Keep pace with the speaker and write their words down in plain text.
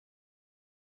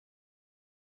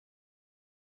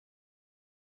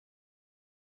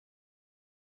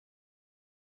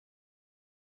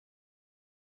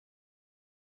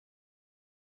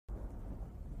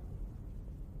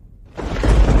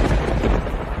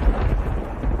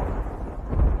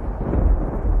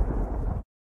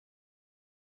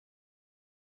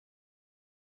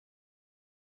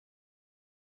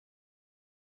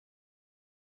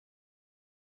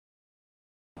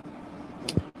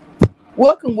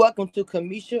Welcome to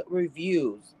Kamisha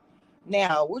Reviews.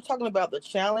 Now, we're talking about the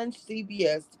challenge,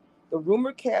 CBS, the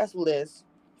rumor cast list,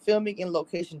 filming and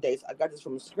location dates. I got this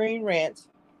from Screen Rant,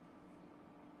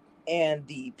 and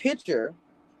the picture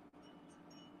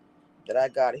that I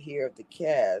got here of the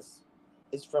cast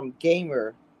is from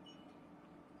Gamer.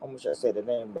 How much I say the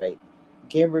name right?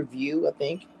 Gamer View, I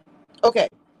think. Okay.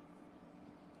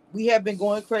 We have been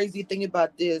going crazy thinking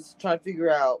about this, trying to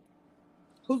figure out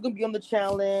who's going to be on the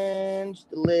challenge,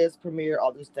 the list, premiere,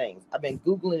 all these things. I've been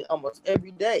Googling almost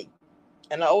every day.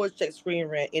 And I always check Screen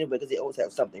Rant anyway because they always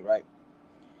have something, right?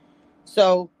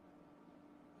 So,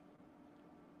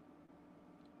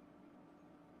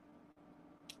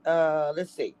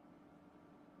 let's see.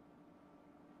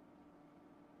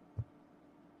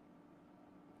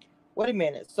 Wait a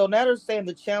minute. So now they're saying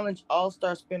the challenge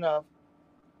all-star spinoff.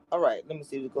 All right, let me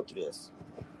see. We'll go through this.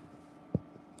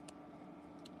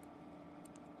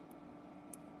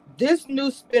 This new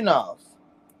spinoff.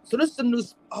 So this is the new.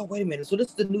 Oh, wait a minute. So this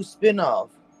is the new spinoff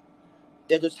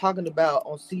that they're talking about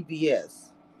on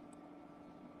CBS.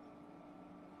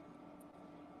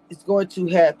 It's going to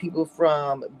have people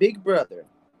from Big Brother,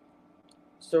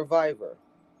 Survivor,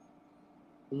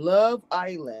 Love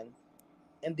Island,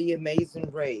 and The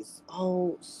Amazing Race.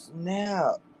 Oh,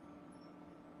 snap.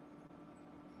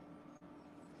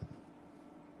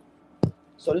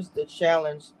 So this is the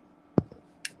challenge.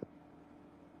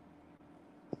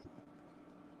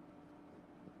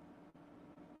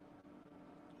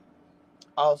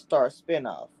 All-Star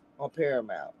spinoff on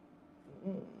Paramount.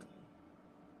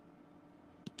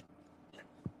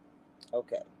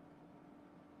 Okay.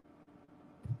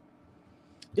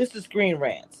 This is Screen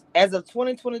Rants. As of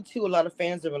 2022, a lot of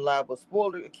fans and reliable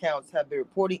spoiler accounts have been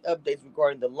reporting updates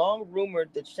regarding the long-rumored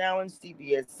The Challenge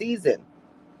CBS season.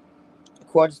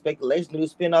 According to speculation, the new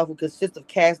spinoff will consist of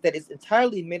cast that is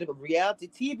entirely made up of reality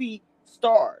TV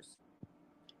stars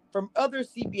from other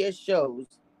CBS shows: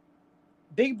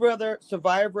 Big Brother,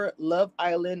 Survivor, Love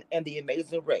Island, and The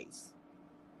Amazing Race.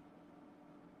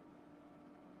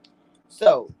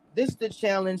 So, this is the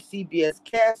Challenge CBS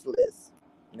cast list.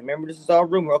 Remember, this is all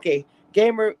rumor. Okay,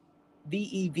 Gamer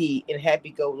VEV and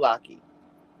Happy Go Lucky.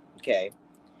 Okay.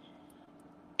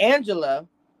 Angela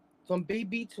from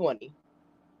BB20.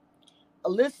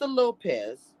 Alyssa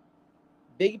Lopez,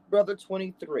 Big Brother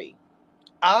 23.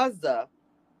 Azza,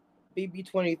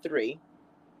 BB23.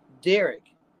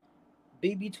 Derek,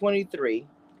 BB23.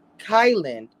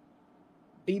 Kylan,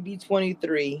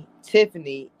 BB23.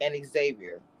 Tiffany, and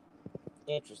Xavier.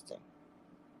 Interesting.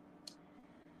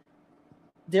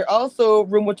 They're also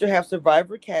rumored to have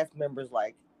Survivor cast members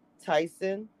like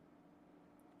Tyson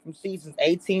from seasons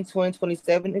 18, 20,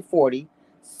 27, and 40.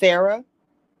 Sarah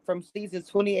from seasons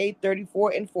 28,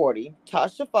 34, and 40.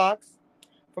 Tasha Fox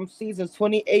from seasons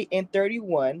 28 and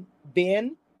 31.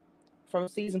 Ben from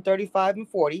season 35 and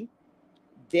 40.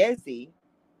 Desi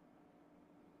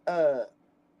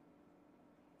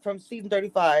from season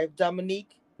 35.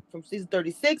 Dominique from season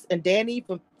 36. And Danny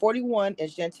from 41. And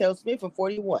Chantel Smith from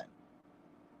 41.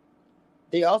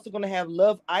 They're also going to have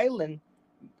Love Island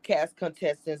cast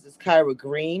contestants as Kyra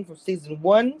Green from season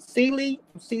 1. Celie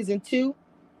from season 2.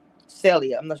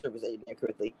 Celia, I'm not sure if it's saying that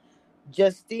correctly.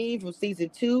 Justine from season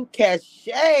 2.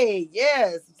 Cachet,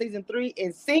 yes, from season 3.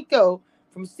 And Cinco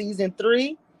from season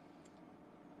 3.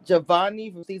 Giovanni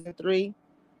from season 3.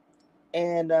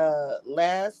 And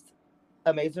last,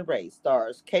 Amazing Race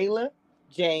stars Kayla,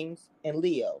 James, and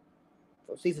Leo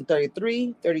from season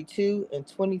 33, 32, and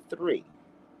 23.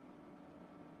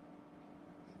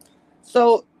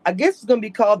 So I guess it's going to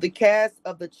be called the cast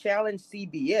of the Challenge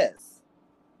CBS.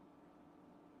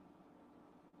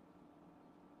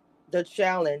 The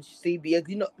Challenge CBS.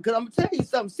 You know, because I'm going to tell you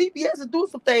something. CBS is doing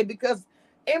something because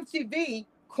MTV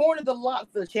cornered the lot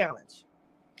for the challenge.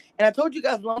 And I told you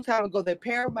guys a long time ago that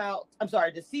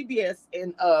the CBS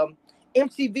and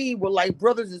MTV were like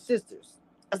brothers and sisters.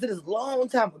 I said this a long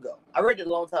time ago. I read it a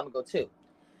long time ago too.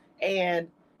 And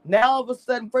now all of a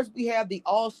sudden, first we have the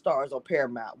All Stars on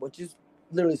Paramount, which is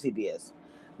literally CBS.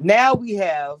 Now we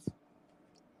have.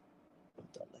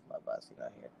 Don't let my boss get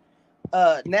out here.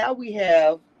 Now we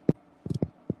have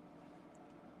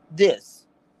this.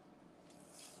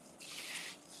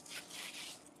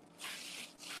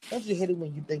 Don't you hate it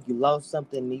when you think you lost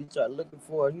something and you start looking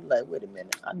for it? You're like, wait a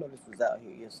minute, I know this was out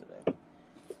here yesterday.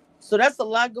 So that's a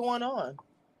lot going on.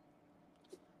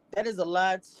 That is a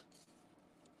lot.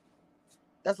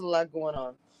 That's a lot going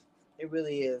on. It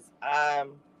really is.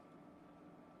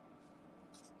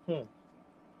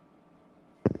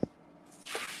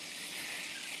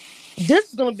 This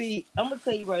is going to be, I'm going to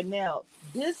tell you right now,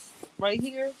 this right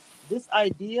here, this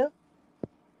idea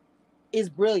is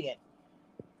brilliant.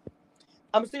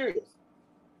 I'm serious.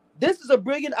 This is a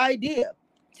brilliant idea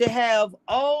to have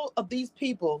all of these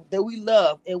people that we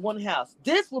love in one house.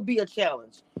 This will be a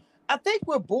challenge. I think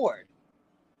we're bored.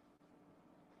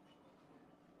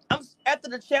 After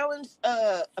the challenge.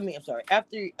 I'm sorry.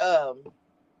 After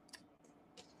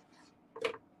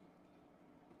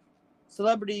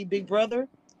Celebrity Big Brother,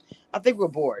 I think we're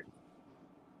bored.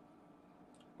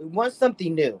 We want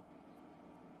something new.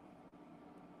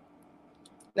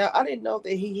 Now I didn't know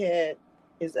that he had.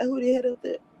 Is that who they had up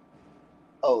there?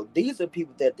 Oh, these are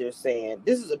people that they're saying.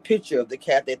 This is a picture of the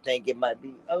cat they think it might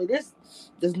be. I mean, this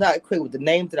does not equate with the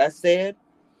names that I said.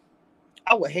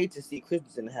 I would hate to see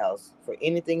Christmas in the house for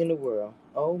anything in the world.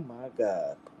 Oh my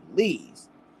God. Please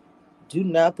do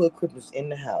not put Christmas in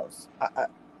the house.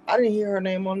 I didn't hear her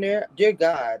name on there. Dear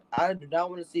God, I do not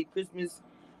want to see Christmas,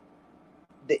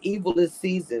 the evilest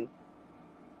season,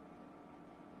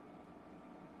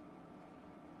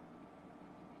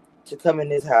 to come in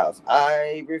this house.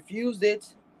 I refuse it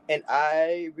and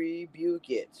I rebuke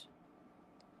it.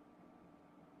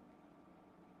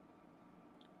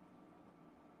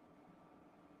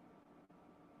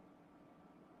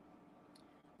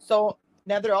 So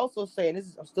now they're also saying this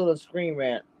is I'm still a screen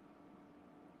rant.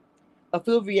 A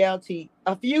few reality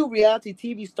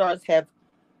TV stars have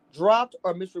dropped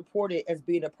or misreported as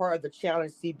being a part of the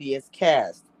challenge CBS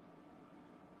cast.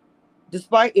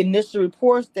 Despite initial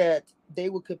reports that they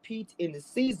would compete in the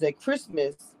season,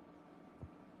 Christmas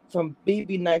from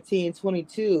BB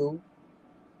 1922,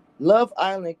 Love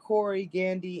Island, Corey,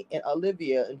 Gandy, and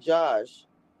Olivia and Josh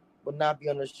will not be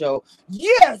on the show.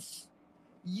 Yes!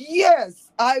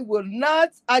 Yes! I will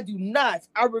not. I do not.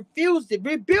 I refuse it.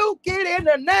 Rebuke it in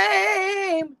the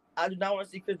name. I do not want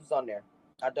to see Christmas on there.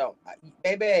 I don't.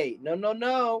 Baby, no, no,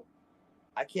 no.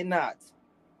 I cannot.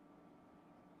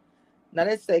 Now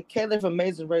they say Caleb from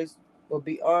Amazing Race will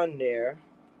be on there.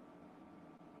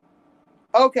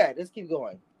 Okay, let's keep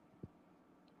going.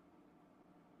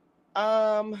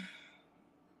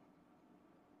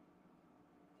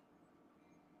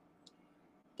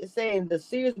 They're saying the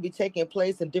series will be taking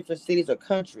place in different cities or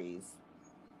countries.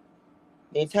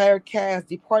 The entire cast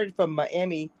departed from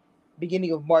Miami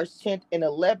beginning of March 10th and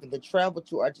 11th to travel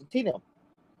to Argentina,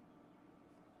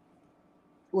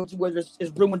 which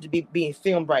is rumored to be being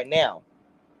filmed right now.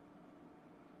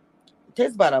 It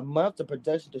takes about a month of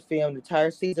production to film the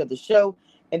entire season of the show,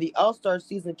 and the All-Star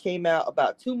season came out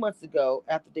about 2 months ago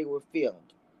after they were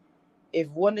filmed. If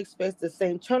one expects the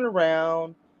same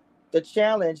turnaround, the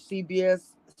challenge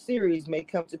CBS series may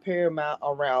come to Paramount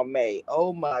around May.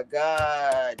 Oh my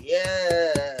God.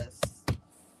 Yes.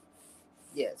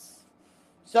 Yes.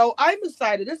 So I'm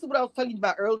excited. This is what I was talking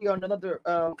about earlier on another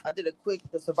I did a quick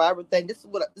the Survivor thing. This is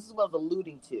what I was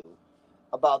alluding to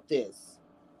about this.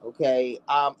 Okay.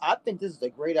 I think this is a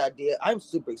great idea. I'm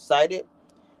super excited.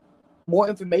 More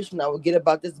information I will get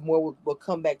about this, more will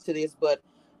come back to this, but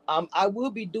I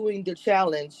will be doing the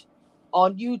challenge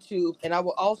on YouTube, and I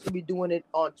will also be doing it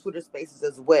on Twitter Spaces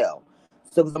as well.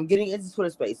 So because I'm getting into Twitter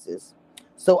Spaces,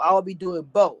 so I will be doing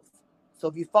both. So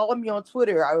if you follow me on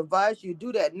Twitter, I advise you to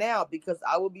do that now because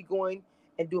I will be going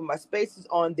and doing my spaces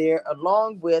on there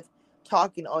along with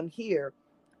talking on here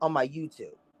on my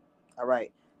YouTube. All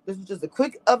right. This is just a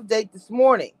quick update this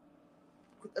morning.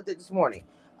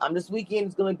 This weekend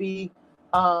is going to be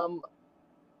um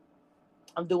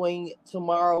I'm doing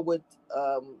tomorrow with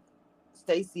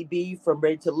Stacy B from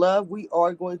Ready to Love. We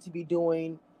are going to be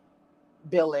doing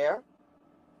Bel Air.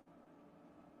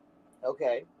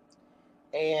 Okay.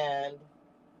 And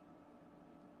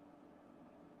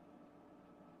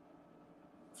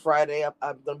Friday, I'm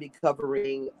going to be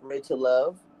covering Ready to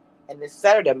Love. And this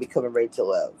Saturday, I'm going to be covering Ready to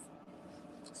Love.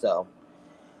 So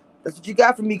that's what you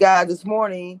got from me guys this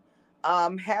morning.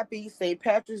 Happy St.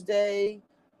 Patrick's Day.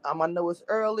 I know it's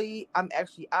early. I'm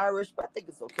actually Irish, but I think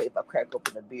it's okay if I crack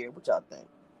open a beer. What y'all think?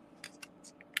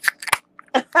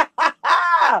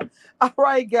 All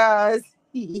right, guys.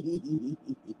 You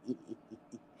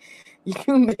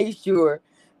make sure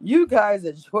you guys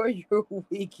enjoy your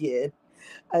weekend,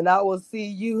 and I will see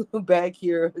you back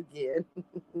here again.